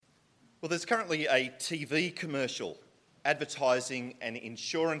Well, there's currently a TV commercial advertising an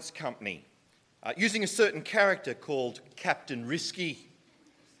insurance company using a certain character called Captain Risky.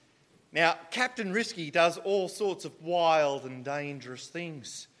 Now, Captain Risky does all sorts of wild and dangerous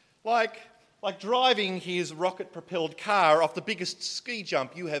things, like driving his rocket-propelled car off the biggest ski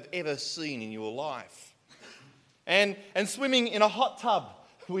jump you have ever seen in your life, and swimming in a hot tub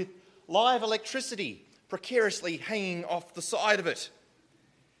with live electricity precariously hanging off the side of it,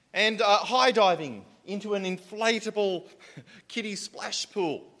 and high diving into an inflatable kiddie splash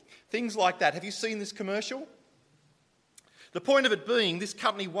pool. Things like that. Have you seen this commercial? The point of it being, this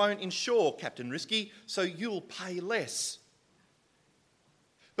company won't insure Captain Risky, so you'll pay less.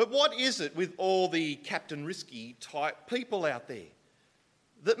 But what is it with all the Captain Risky type people out there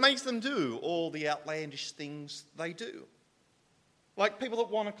that makes them do all the outlandish things they do? Like people that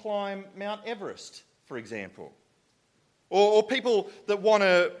want to climb Mount Everest, for example. Or people that want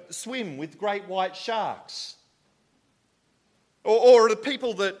to swim with great white sharks. Or the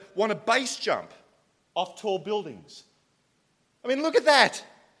people that want to base jump off tall buildings. I mean, look at that.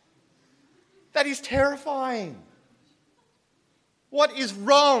 That is terrifying. What is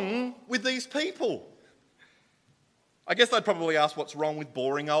wrong with these people? I guess they'd probably ask what's wrong with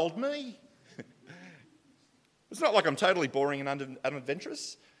boring old me. It's not like I'm totally boring and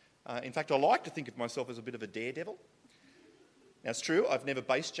unadventurous. In fact, I like to think of myself as a bit of a daredevil. Now, it's true, I've never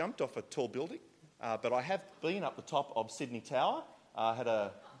base jumped off a tall building, but I have been up the top of Sydney Tower. Had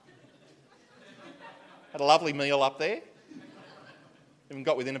a lovely meal up there. Even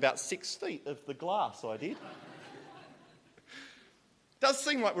got within about 6 feet of the glass, I did. Does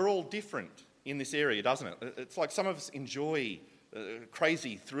seem like we're all different in this area, doesn't it? It's like some of us enjoy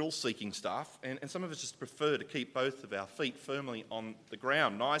crazy thrill-seeking stuff, and some of us just prefer to keep both of our feet firmly on the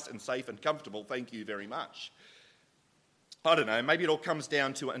ground, nice and safe and comfortable, thank you very much. I don't know, maybe it all comes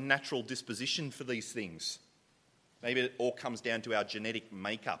down to a natural disposition for these things. Maybe it all comes down to our genetic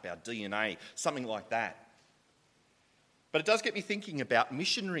makeup, our DNA, something like that. But it does get me thinking about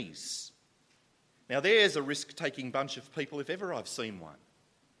missionaries. Now, there's a risk-taking bunch of people if ever I've seen one.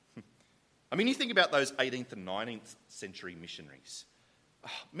 I mean, you think about those 18th and 19th century missionaries.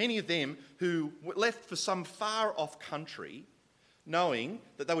 Many of them who left for some far-off country knowing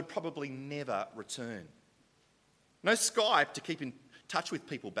that they would probably never return. No Skype to keep in touch with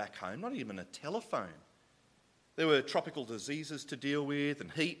people back home, not even a telephone. There were tropical diseases to deal with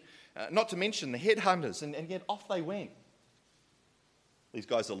and heat, not to mention the headhunters, and yet off they went. These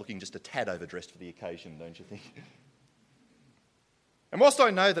guys are looking just a tad overdressed for the occasion, don't you think? And whilst I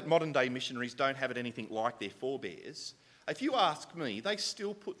know that modern-day missionaries don't have it anything like their forebears, if you ask me, they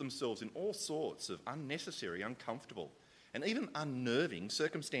still put themselves in all sorts of unnecessary, uncomfortable, and even unnerving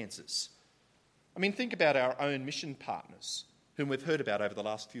circumstances. I mean, think about our own mission partners, whom we've heard about over the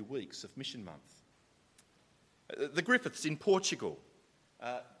last few weeks of Mission Month. The Griffiths in Portugal,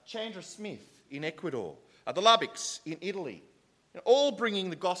 Chandra Smith in Ecuador, the Lubbock's in Italy, all bringing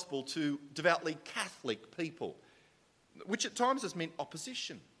the gospel to devoutly Catholic people, which at times has meant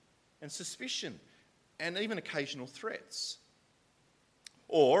opposition and suspicion and even occasional threats.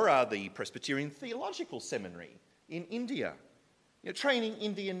 Or the Presbyterian Theological Seminary in India, training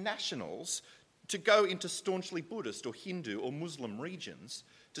Indian nationals to go into staunchly Buddhist or Hindu or Muslim regions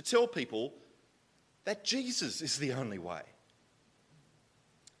to tell people that Jesus is the only way.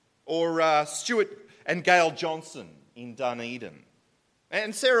 Or Stuart and Gail Johnson in Dunedin,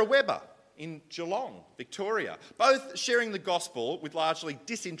 and Sarah Webber in Geelong, Victoria, both sharing the gospel with largely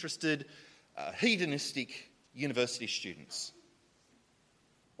disinterested, hedonistic university students.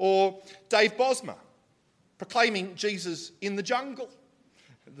 Or Dave Bosma, proclaiming Jesus in the jungle,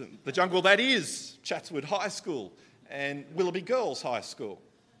 the jungle that is Chatswood High School and Willoughby Girls High School.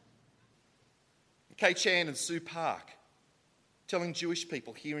 Kay Chan and Sue Park, telling Jewish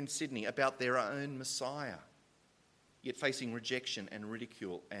people here in Sydney about their own Messiah, yet facing rejection and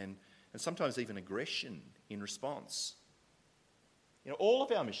ridicule and sometimes even aggression in response. All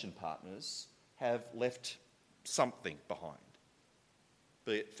of our mission partners have left something behind,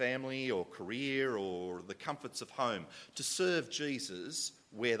 be it family or career or the comforts of home, to serve Jesus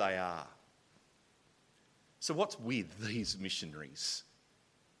where they are. So what's with these missionaries?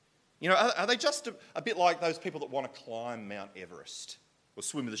 Are they just a bit like those people that want to climb Mount Everest or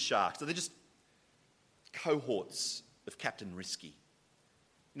swim with the sharks? Are they just cohorts of Captain Risky?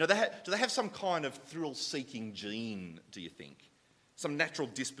 Do they have some kind of thrill-seeking gene, do you think? Some natural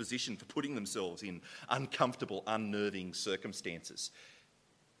disposition for putting themselves in uncomfortable, unnerving circumstances?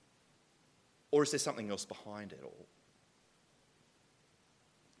 Or is there something else behind it all?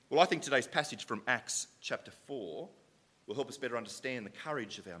 Well, I think today's passage from Acts chapter 4 will help us better understand the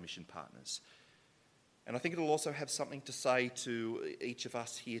courage of our mission partners. And I think it'll also have something to say to each of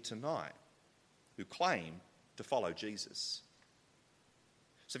us here tonight who claim to follow Jesus.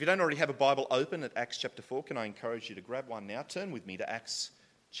 So if you don't already have a Bible open at Acts chapter 4, can I encourage you to grab one now? Turn with me to Acts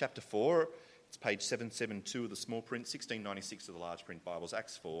chapter 4. It's page 772 of the small print, 1696 of the large print Bibles,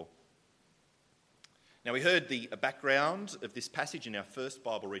 Acts 4. Now we heard the background of this passage in our first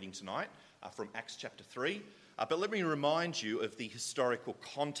Bible reading tonight from Acts chapter 3. But let me remind you of the historical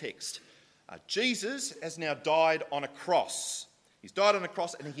context. Jesus has now died on a cross. He's died on a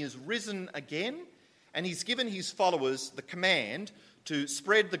cross and he has risen again, and he's given his followers the command to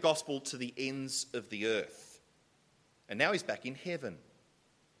spread the gospel to the ends of the earth. And now he's back in heaven.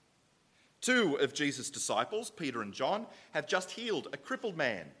 Two of Jesus' disciples, Peter and John, have just healed a crippled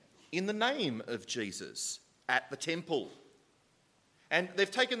man in the name of Jesus at the temple. And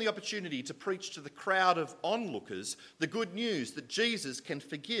they've taken the opportunity to preach to the crowd of onlookers the good news that Jesus can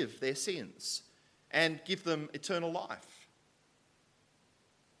forgive their sins and give them eternal life.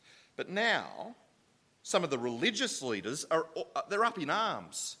 But now, some of the religious leaders they're up in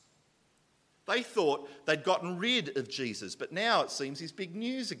arms. They thought they'd gotten rid of Jesus, but now it seems he's big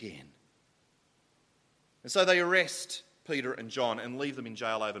news again. And so they arrest Peter and John and leave them in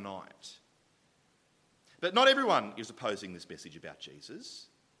jail overnight. But not everyone is opposing this message about Jesus.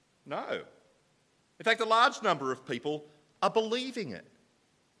 No. In fact, a large number of people are believing it.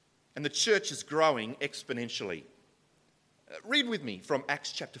 And the church is growing exponentially. Read with me from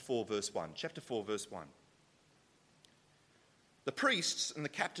Acts chapter 4, verse 1. Chapter 4, verse 1. The priests and the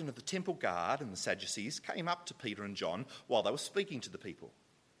captain of the temple guard and the Sadducees came up to Peter and John while they were speaking to the people.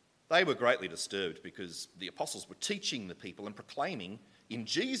 They were greatly disturbed because the apostles were teaching the people and proclaiming in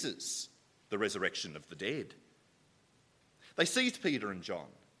Jesus the resurrection of the dead. They seized Peter and John,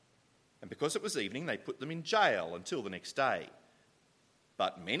 and because it was evening, they put them in jail until the next day.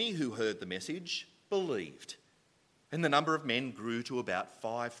 But many who heard the message believed, and the number of men grew to about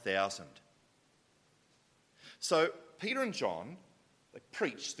 5,000. So Peter and John, they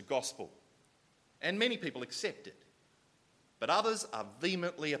preached the gospel, and many people accept it. But others are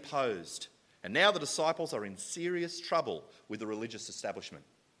vehemently opposed, and now the disciples are in serious trouble with the religious establishment.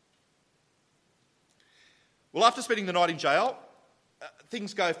 Well, after spending the night in jail,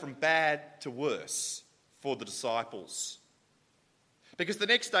 things go from bad to worse for the disciples. Because the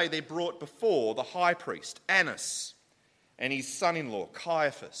next day they're brought before the high priest, Annas, and his son-in-law,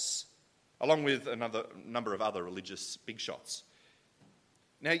 Caiaphas, along with another number of other religious big shots.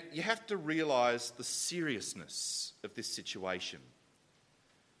 Now, you have to realise the seriousness of this situation.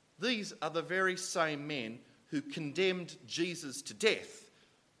 These are the very same men who condemned Jesus to death,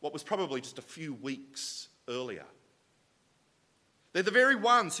 what was probably just a few weeks earlier. They're the very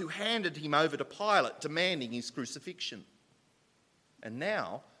ones who handed him over to Pilate, demanding his crucifixion. And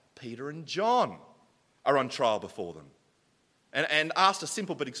now, Peter and John are on trial before them and asked a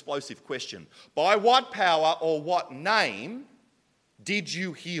simple but explosive question. By what power or what name did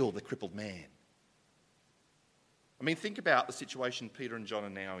you heal the crippled man? I mean, think about the situation Peter and John are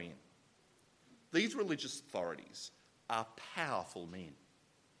now in. These religious authorities are powerful men.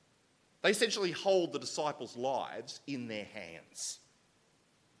 They essentially hold the disciples' lives in their hands.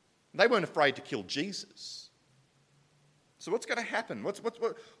 They weren't afraid to kill Jesus. So what's going to happen?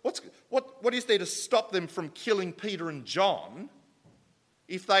 What is there to stop them from killing Peter and John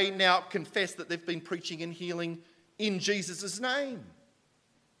if they now confess that they've been preaching and healing in Jesus' name?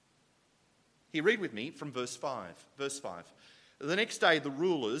 Here, read with me from verse 5. Verse 5. The next day, the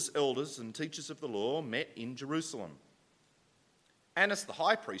rulers, elders, and teachers of the law met in Jerusalem. Annas the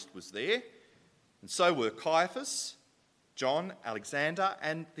high priest was there, and so were Caiaphas, John, Alexander,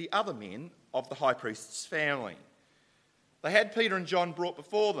 and the other men of the high priest's family. They had Peter and John brought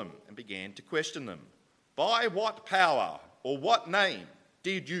before them and began to question them. By what power or what name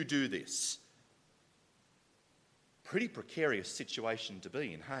did you do this? Pretty precarious situation to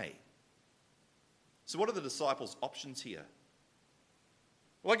be in, hey? So what are the disciples' options here?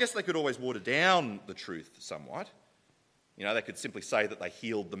 Well, I guess they could always water down the truth somewhat. You know, they could simply say that they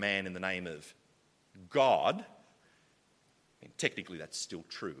healed the man in the name of God. And technically that's still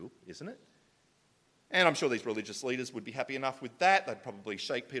true, isn't it? And I'm sure these religious leaders would be happy enough with that. They'd probably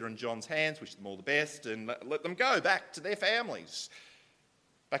shake Peter and John's hands, wish them all the best, and let them go back to their families,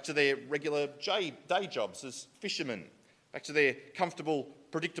 back to their regular day jobs as fishermen, back to their comfortable,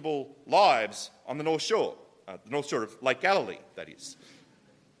 predictable lives on the North Shore of Lake Galilee, that is.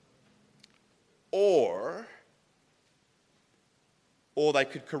 Or they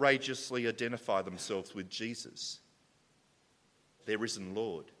could courageously identify themselves with Jesus, their risen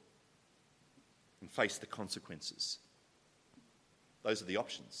Lord, and face the consequences Those are the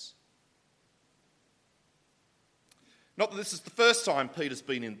options. Not that this is the first time Peter's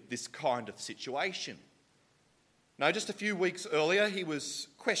been in this kind of situation. No, just a few weeks earlier, he was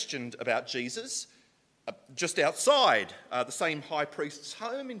questioned about Jesus just outside the same high priest's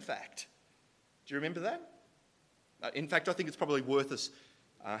home, in fact. Do you remember that? In fact, I think it's probably worth us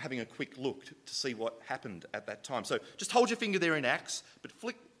having a quick look to see what happened at that time. So just hold your finger there in Acts, but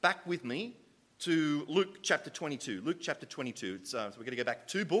flick back with me to Luke chapter 22. Luke chapter 22. So we're going to go back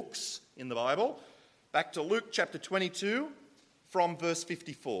 2 books in the Bible. Back to Luke chapter 22 from verse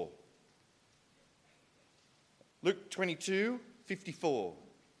 54. Luke 22, 54.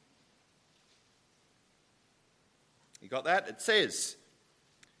 You got that? It says,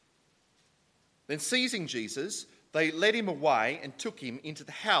 "Then seizing Jesus, they led him away and took him into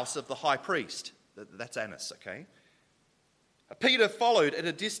the house of the high priest." That's Annas, okay? Peter followed at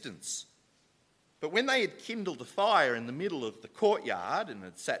a distance. But when they had kindled a fire in the middle of the courtyard and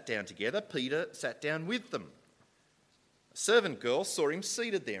had sat down together, Peter sat down with them. A servant girl saw him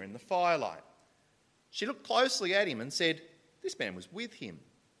seated there in the firelight. She looked closely at him and said, "This man was with him."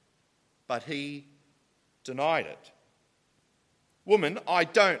 But he denied it. "Woman, I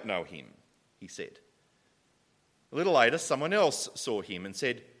don't know him," he said. A little later, someone else saw him and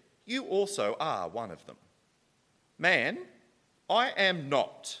said, "You also are one of them." "Man, I am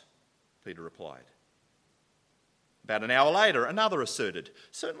not," Peter replied. About an hour later, another asserted,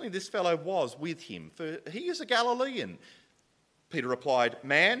 "Certainly this fellow was with him, for he is a Galilean." Peter replied,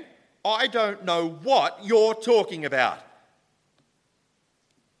 "Man, I don't know what you're talking about."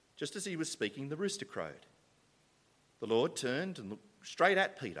 Just as he was speaking, the rooster crowed. The Lord turned and looked straight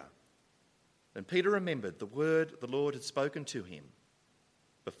at Peter. Then Peter remembered the word the Lord had spoken to him.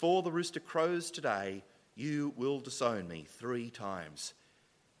 "Before the rooster crows today, you will disown me 3 times.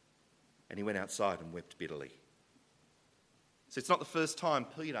 And he went outside and wept bitterly. So it's not the first time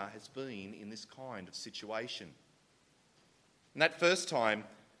Peter has been in this kind of situation. And that first time,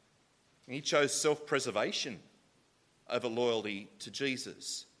 he chose self-preservation over loyalty to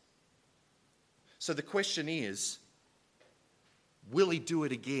Jesus. So the question is, will he do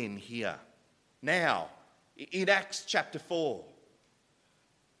it again here? Now, in Acts chapter 4?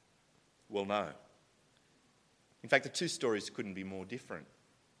 Well, no. In fact, the 2 stories couldn't be more different.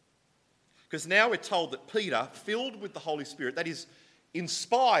 Because now we're told that Peter, filled with the Holy Spirit, that is,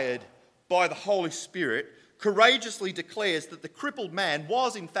 inspired by the Holy Spirit, courageously declares that the crippled man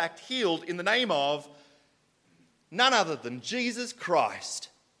was in fact healed in the name of none other than Jesus Christ.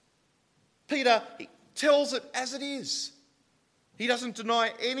 Peter tells it as it is. He doesn't deny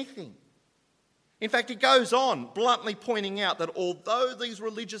anything. In fact, he goes on bluntly pointing out that although these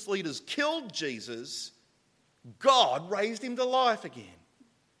religious leaders killed Jesus, God raised him to life again.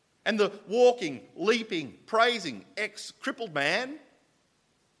 And the walking, leaping, praising, ex-crippled man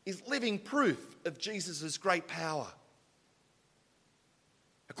is living proof of Jesus' great power.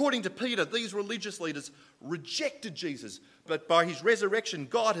 According to Peter, these religious leaders rejected Jesus, but by his resurrection,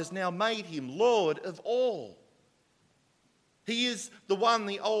 God has now made him Lord of all. He is the one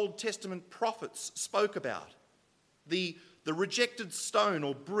the Old Testament prophets spoke about, the rejected stone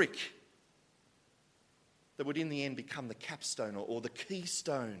or brick that would in the end become the capstone or the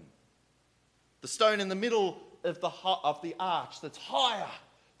keystone. The stone in the middle of the arch that's higher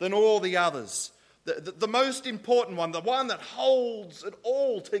than all the others. The most important one, the one that holds it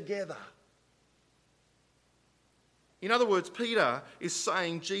all together. In other words, Peter is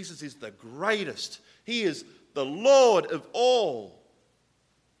saying Jesus is the greatest. He is the Lord of all.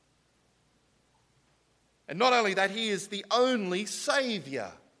 And not only that, he is the only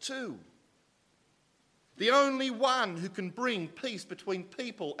Saviour too. The only one who can bring peace between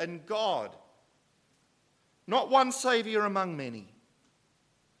people and God. Not one Saviour among many,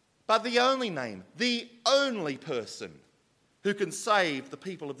 but the only name, the only person who can save the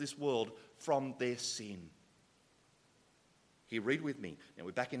people of this world from their sin. Here, read with me. Now,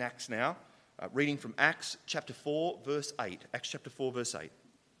 we're back in Acts now, reading from Acts chapter 4, verse 8. Acts chapter 4, verse 8.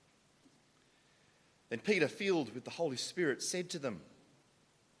 Then Peter, filled with the Holy Spirit, said to them,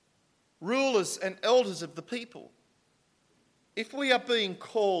 "Rulers and elders of the people, if we are being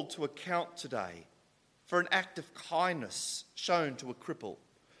called to account today for an act of kindness shown to a cripple,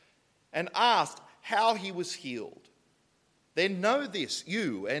 and asked how he was healed, then know this,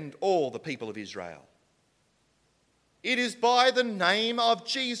 you and all the people of Israel. It is by the name of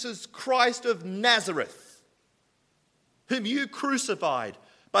Jesus Christ of Nazareth, whom you crucified,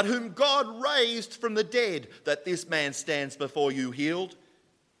 but whom God raised from the dead, that this man stands before you healed.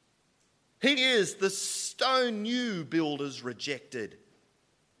 He is the stone you builders rejected,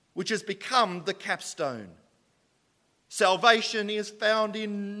 which has become the capstone. Salvation is found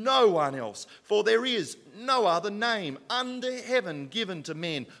in no one else, for there is no other name under heaven given to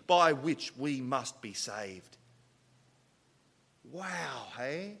men by which we must be saved. Wow,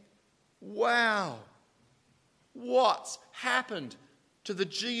 hey? Wow. What's happened to the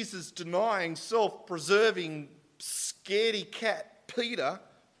Jesus-denying, self-preserving, scaredy cat Peter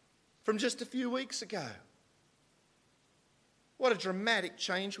from just a few weeks ago? What a dramatic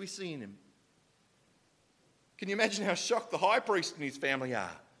change we see in him. Can you imagine how shocked the high priest and his family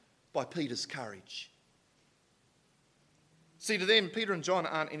are by Peter's courage? See, to them, Peter and John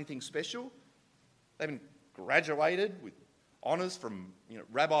aren't anything special. They haven't graduated with honours from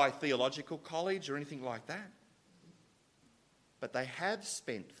Rabbi Theological College or anything like that. But they have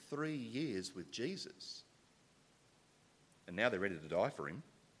spent 3 years with Jesus. And now they're ready to die for him.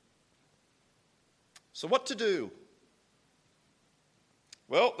 So what to do?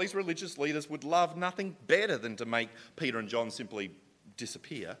 Well, these religious leaders would love nothing better than to make Peter and John simply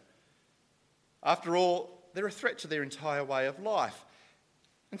disappear. After all, they're a threat to their entire way of life.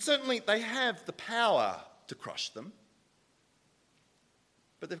 And certainly they have the power to crush them.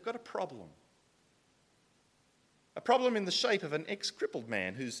 But they've got a problem. A problem in the shape of an ex-crippled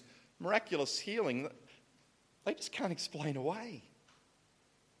man whose miraculous healing they just can't explain away.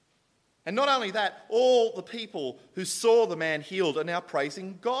 And not only that, all the people who saw the man healed are now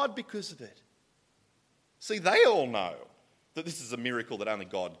praising God because of it. See, they all know that this is a miracle that only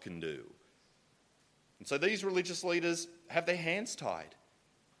God can do. And so these religious leaders have their hands tied.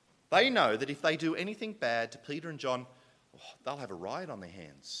 They know that if they do anything bad to Peter and John, they'll have a riot on their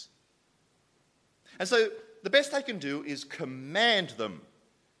hands. And so the best they can do is command them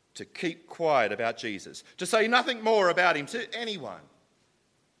to keep quiet about Jesus, to say nothing more about him to anyone.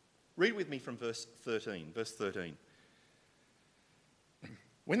 Read with me from verse 13.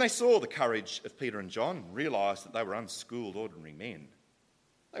 When they saw the courage of Peter and John and realised that they were unschooled, ordinary men,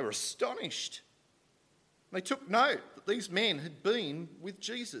 they were astonished. They took note that these men had been with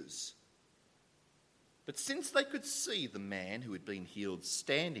Jesus. But since they could see the man who had been healed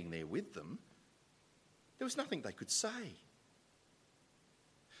standing there with them, there was nothing they could say.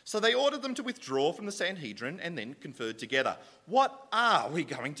 So they ordered them to withdraw from the Sanhedrin and then conferred together. What are we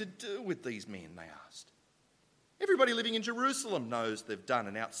going to do with these men, they asked. Everybody living in Jerusalem knows they've done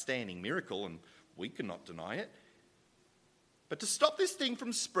an outstanding miracle and we cannot deny it. But to stop this thing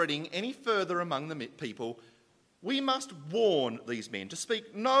from spreading any further among the people, we must warn these men to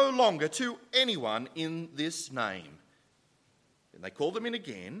speak no longer to anyone in this name. Then they called them in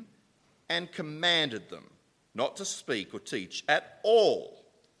again and commanded them not to speak or teach at all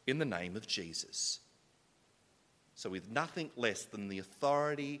in the name of Jesus. So with nothing less than the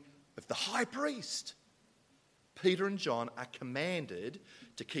authority of the high priest, Peter and John are commanded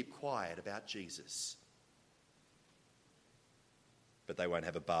to keep quiet about Jesus. But they won't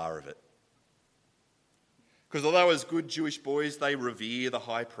have a bar of it. Because although as good Jewish boys they revere the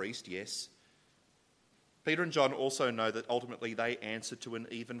high priest, yes, Peter and John also know that ultimately they answer to an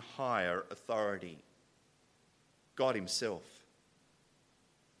even higher authority, God himself.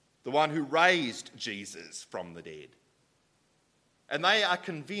 The one who raised Jesus from the dead. And they are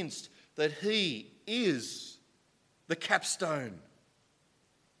convinced that he is the capstone,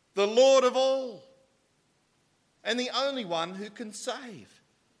 the Lord of all, and the only one who can save.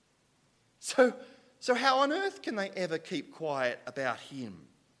 So how on earth can they ever keep quiet about him?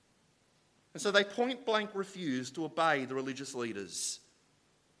 And so they point blank refuse to obey the religious leaders,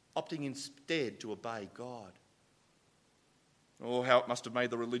 opting instead to obey God. Oh, how it must have made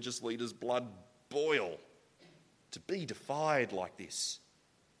the religious leaders' blood boil to be defied like this.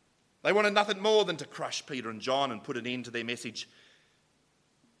 They wanted nothing more than to crush Peter and John and put an end to their message.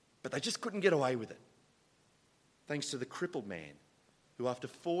 But they just couldn't get away with it. Thanks to the crippled man who, after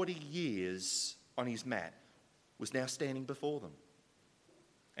 40 years on his mat, was now standing before them.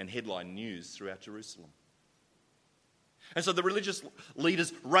 And headline news throughout Jerusalem. And so the religious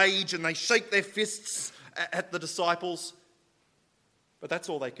leaders rage and they shake their fists at the disciples. But that's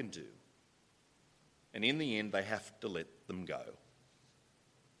all they can do. And in the end, they have to let them go.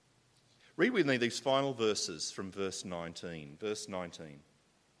 Read with me these final verses from verse 19. Verse 19.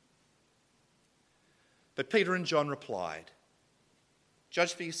 But Peter and John replied,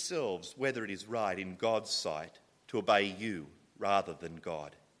 "Judge for yourselves whether it is right in God's sight to obey you rather than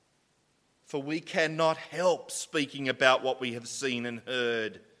God. For we cannot help speaking about what we have seen and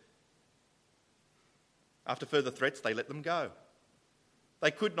heard." After further threats, they let them go. They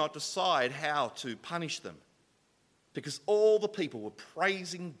could not decide how to punish them because all the people were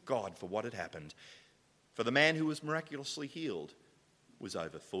praising God for what had happened. For the man who was miraculously healed was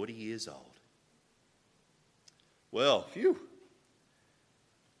over 40 years old. Well, phew.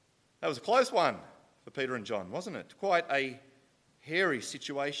 That was a close one for Peter and John, wasn't it? Quite a hairy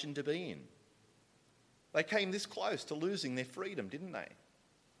situation to be in. They came this close to losing their freedom, didn't they?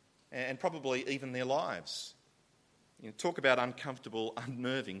 And probably even their lives. Talk about uncomfortable,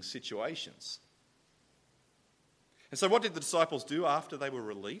 unnerving situations. And so what did the disciples do after they were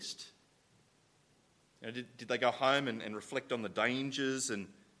released? Did they go home and reflect on the dangers and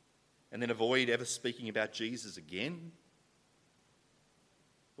then avoid ever speaking about Jesus again?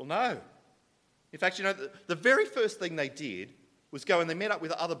 Well, no. In fact, the very first thing they did was go and they met up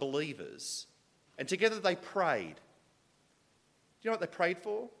with other believers and together they prayed. Do you know what they prayed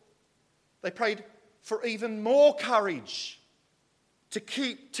for? They prayed for even more courage to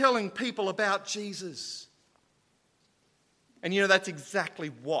keep telling people about Jesus. And that's exactly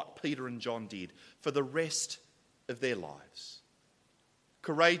what Peter and John did for the rest of their lives.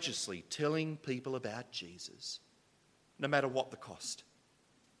 Courageously telling people about Jesus, no matter what the cost.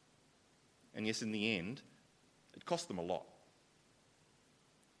 And yes, in the end, it cost them a lot.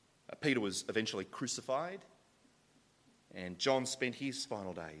 Peter was eventually crucified, and John spent his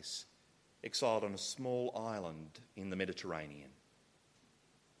final days exiled on a small island in the Mediterranean.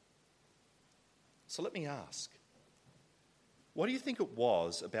 So let me ask, what do you think it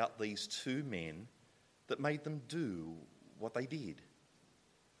was about these two men that made them do what they did?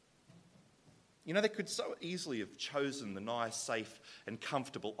 They could so easily have chosen the nice, safe and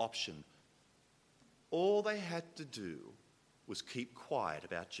comfortable option. All they had to do was keep quiet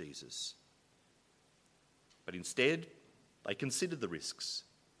about Jesus. But instead, they considered the risks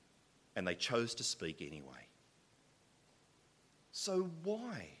and they chose to speak anyway. So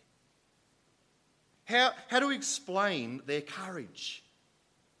why? How do we explain their courage?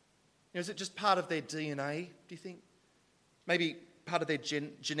 Is it just part of their DNA, do you think? Maybe part of their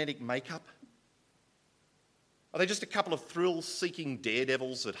genetic makeup? Are they just a couple of thrill-seeking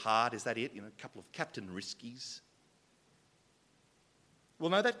daredevils at heart? Is that it? A couple of Captain Riskies? Well,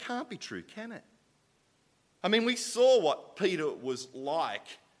 no, that can't be true, can it? I mean, we saw what Peter was like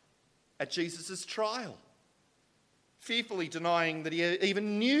at Jesus' trial, fearfully denying that he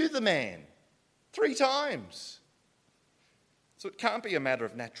even knew the man 3 times. So it can't be a matter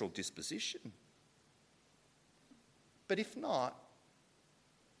of natural disposition. But if not,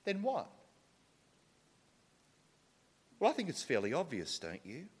 then what? Well, I think it's fairly obvious, don't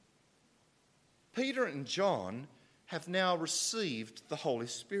you? Peter and John have now received the Holy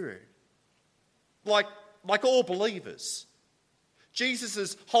Spirit. Like all believers,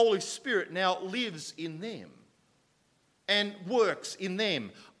 Jesus' Holy Spirit now lives in them and works in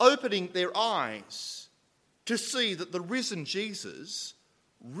them, opening their eyes to see that the risen Jesus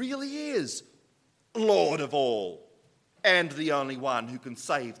really is Lord of all and the only one who can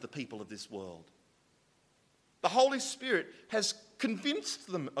save the people of this world. The Holy Spirit has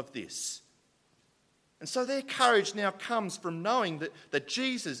convinced them of this. And so their courage now comes from knowing that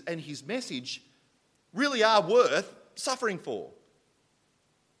Jesus and his message really are worth suffering for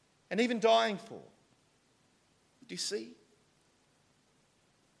and even dying for. Do you see?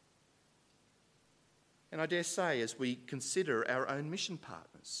 And I dare say, as we consider our own mission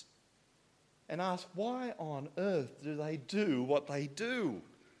partners and ask, why on earth do they do what they do?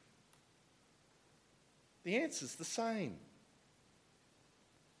 The answer's the same.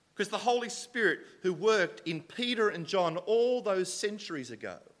 Because the Holy Spirit who worked in Peter and John all those centuries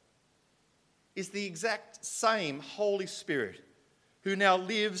ago is the exact same Holy Spirit who now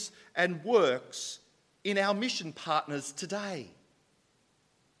lives and works in our mission partners today,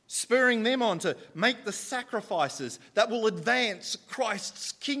 spurring them on to make the sacrifices that will advance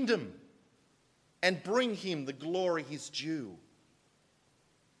Christ's kingdom and bring him the glory he's due.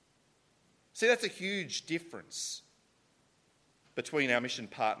 See, that's a huge difference between our mission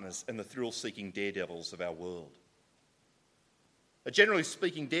partners and the thrill-seeking daredevils of our world. Generally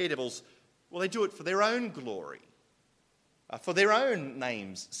speaking, daredevils, well, they do it for their own glory, for their own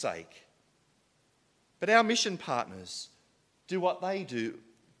name's sake. But our mission partners do what they do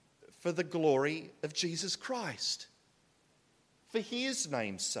for the glory of Jesus Christ, for his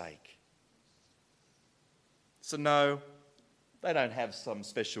name's sake. So no, they don't have some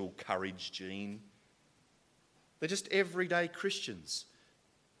special courage gene. They're just everyday Christians,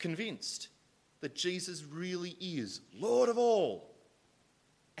 convinced that Jesus really is Lord of all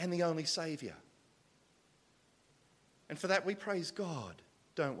and the only Saviour. And for that we praise God,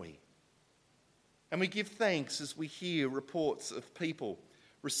 don't we? And we give thanks as we hear reports of people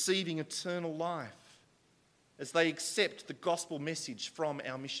receiving eternal life as they accept the gospel message from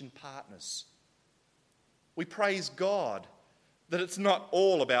our mission partners. We praise God that it's not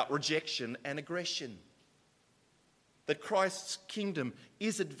all about rejection and aggression. that Christ's kingdom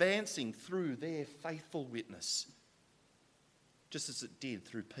is advancing through their faithful witness, just as it did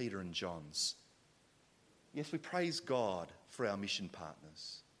through Peter and John's. Yes, we praise God for our mission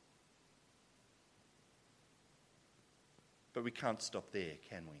partners. But we can't stop there,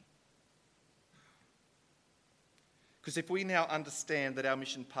 can we? Because if we now understand that our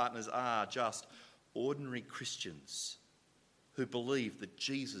mission partners are just ordinary Christians who believe that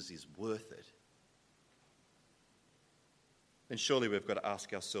Jesus is worth it, then surely we've got to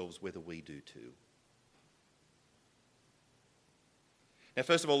ask ourselves whether we do too. Now,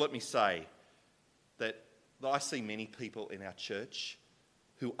 first of all, let me say that I see many people in our church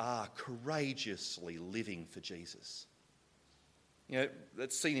who are courageously living for Jesus. You know,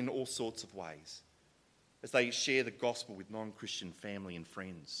 that's seen in all sorts of ways as they share the gospel with non-Christian family and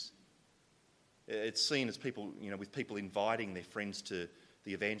friends. It's seen as people, with people inviting their friends to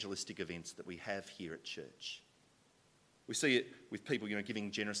the evangelistic events that we have here at church. We see it with people,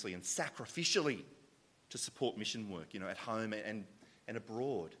 giving generously and sacrificially to support mission work, at home and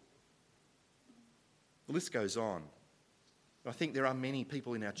abroad. The list goes on. I think there are many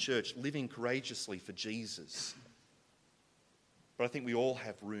people in our church living courageously for Jesus. But I think we all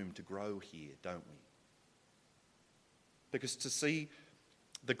have room to grow here, don't we? Because to see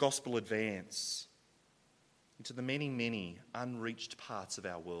the gospel advance into the many, many unreached parts of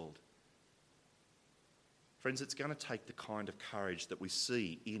our world, friends, it's going to take the kind of courage that we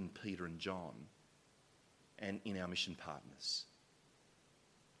see in Peter and John and in our mission partners.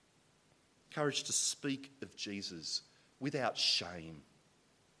 Courage to speak of Jesus without shame.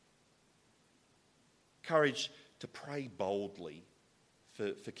 Courage to pray boldly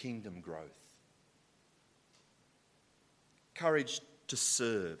for kingdom growth. Courage to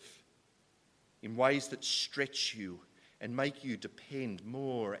serve in ways that stretch you and make you depend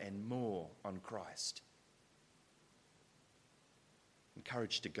more and more on Christ. And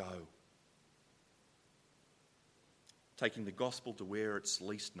courage to go, taking the gospel to where it's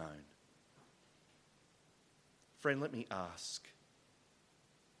least known. Friend, let me ask,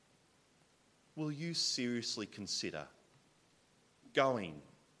 will you seriously consider going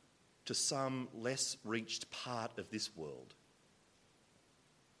to some less reached part of this world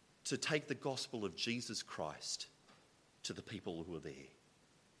to take the gospel of Jesus Christ to the people who are there?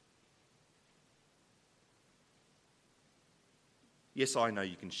 Yes, I know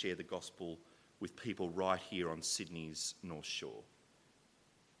you can share the gospel with people right here on Sydney's North Shore.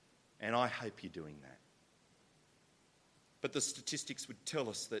 And I hope you're doing that. But the statistics would tell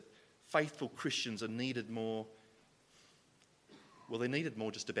us that faithful Christians are needed more, well, they're needed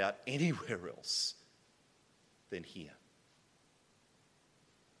more just about anywhere else than here.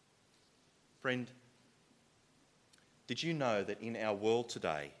 Friend, did you know that in our world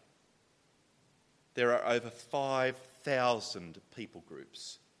today, there are over 5,000 people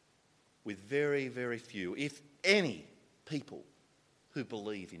groups with very, very few, if any, people who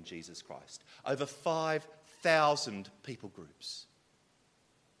believe in Jesus Christ? Over 5,000 people groups.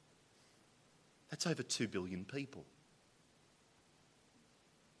 That's over 2 billion people.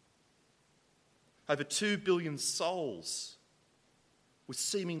 Over 2 billion souls with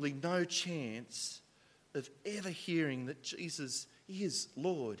seemingly no chance of ever hearing that Jesus is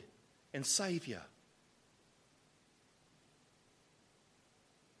Lord and Saviour.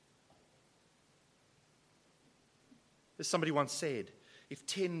 As somebody once said, if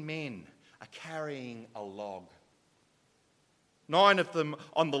 10 men are carrying a log, 9 of them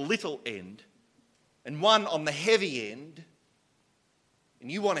on the little end and 1 on the heavy end,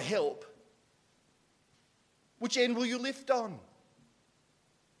 and you want to help, which end will you lift on?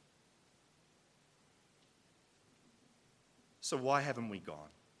 So why haven't we gone?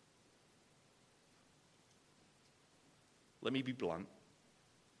 Let me be blunt.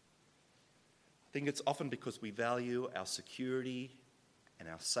 I think it's often because we value our security and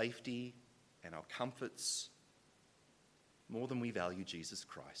our safety and our comforts more than we value Jesus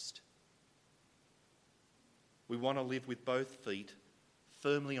Christ. We want to live with both feet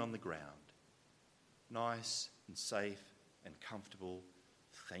firmly on the ground, nice and safe and comfortable.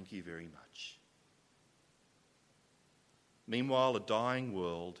 Thank you very much. Meanwhile, a dying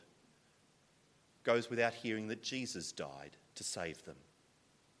world goes without hearing that Jesus died to save them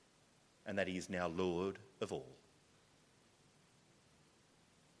and that he is now Lord of all.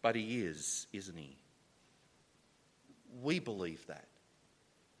 But he is, isn't he? We believe that,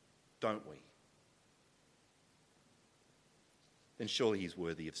 don't we? Then surely he's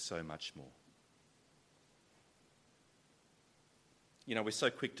worthy of so much more. You know, we're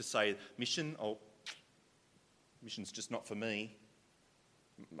so quick to say, mission's just not for me.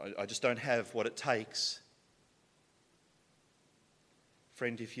 I just don't have what it takes.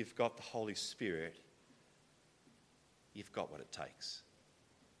 friend, if you've got the Holy Spirit, you've got what it takes.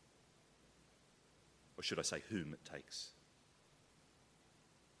 Or should I say, whom it takes.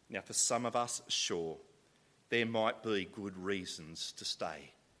 Now, for some of us, sure, there might be good reasons to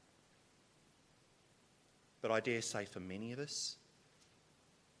stay. But I dare say for many of us,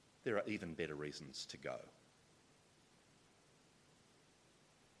 there are even better reasons to go.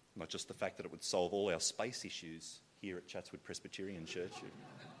 Not just the fact that it would solve all our space issues here at Chatswood Presbyterian Church.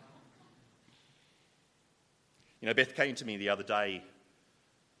 You know, Beth came to me the other day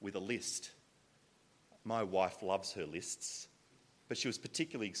with a list. My wife loves her lists, but she was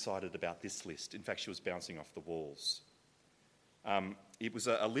particularly excited about this list. In fact, she was bouncing off the walls. It was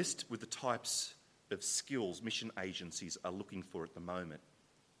a list with the types of skills mission agencies are looking for at the moment.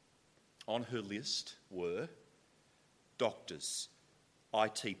 On her list were doctors,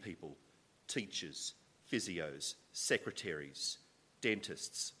 IT people, teachers, physios, secretaries,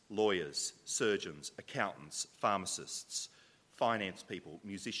 dentists, lawyers, surgeons, accountants, pharmacists, finance people,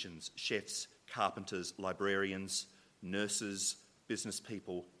 musicians, chefs, carpenters, librarians, nurses, business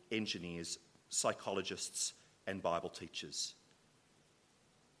people, engineers, psychologists, and Bible teachers.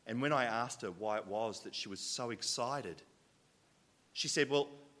 And when I asked her why it was that she was so excited, she said, well,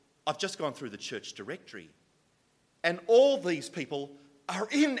 I've just gone through the church directory, and all these people are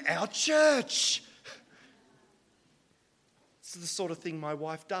in our church. It's the sort of thing my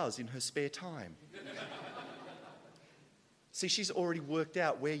wife does in her spare time. See, she's already worked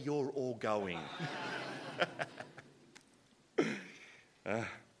out where you're all going.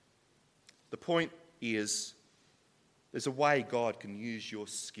 The point is, there's a way God can use your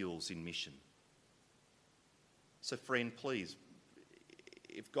skills in mission. So friend, please,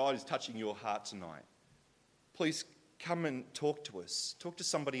 if God is touching your heart tonight, please come and talk to us. Talk to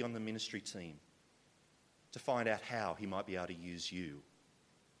somebody on the ministry team to find out how he might be able to use you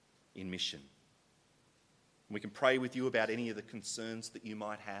in mission. We can pray with you about any of the concerns that you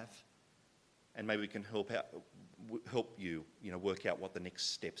might have, and maybe we can help you, work out what the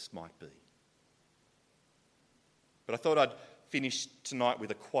next steps might be. But I thought I'd finish tonight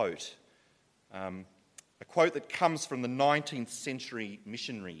with a quote that comes from the 19th century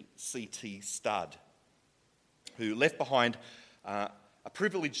missionary C.T. Studd, who left behind a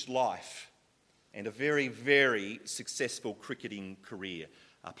privileged life and a very, very successful cricketing career,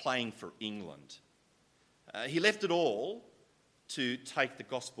 playing for England. He left it all to take the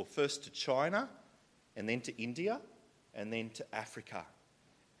gospel first to China, and then to India, and then to Africa.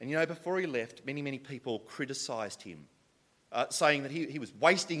 And before he left, many, many people criticised him, saying that he was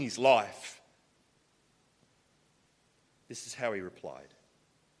wasting his life. This is how he replied.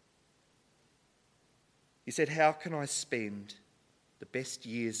 He said, "How can I spend the best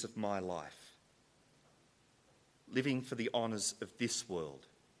years of my life living for the honours of this world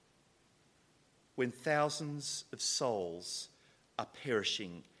when thousands of souls are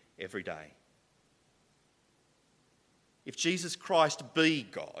perishing every day? If Jesus Christ be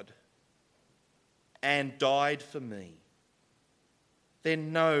God and died for me,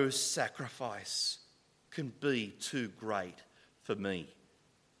 then no sacrifice can be too great for me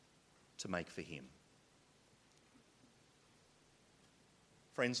to make for him."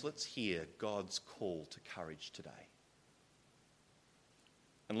 Friends, let's hear God's call to courage today.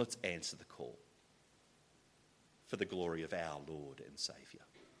 And let's answer the call for the glory of our Lord and Saviour.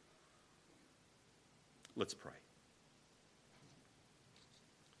 Let's pray.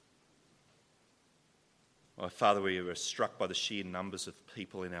 Oh, Father, we are struck by the sheer numbers of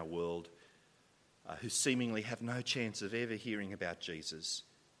people in our world who seemingly have no chance of ever hearing about Jesus,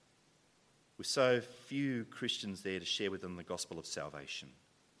 with so few Christians there to share with them the gospel of salvation.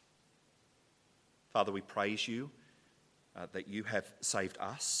 Father, we praise you that you have saved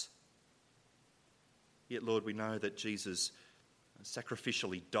us. Yet, Lord, we know that Jesus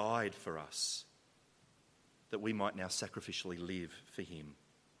sacrificially died for us, that we might now sacrificially live for him.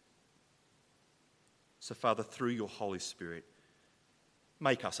 So, Father, through your Holy Spirit,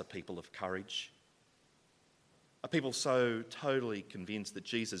 make us a people of courage, a people so totally convinced that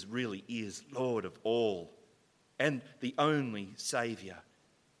Jesus really is Lord of all and the only Saviour,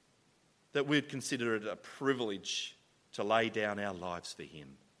 that we'd consider it a privilege to lay down our lives for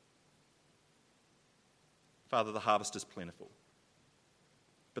him. Father, the harvest is plentiful,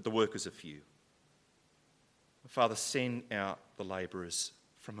 but the workers are few. Father, send out the labourers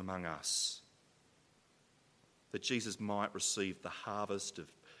from among us, that Jesus might receive the harvest of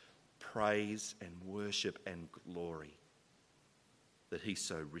praise and worship and glory that he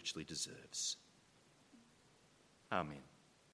so richly deserves. Amen.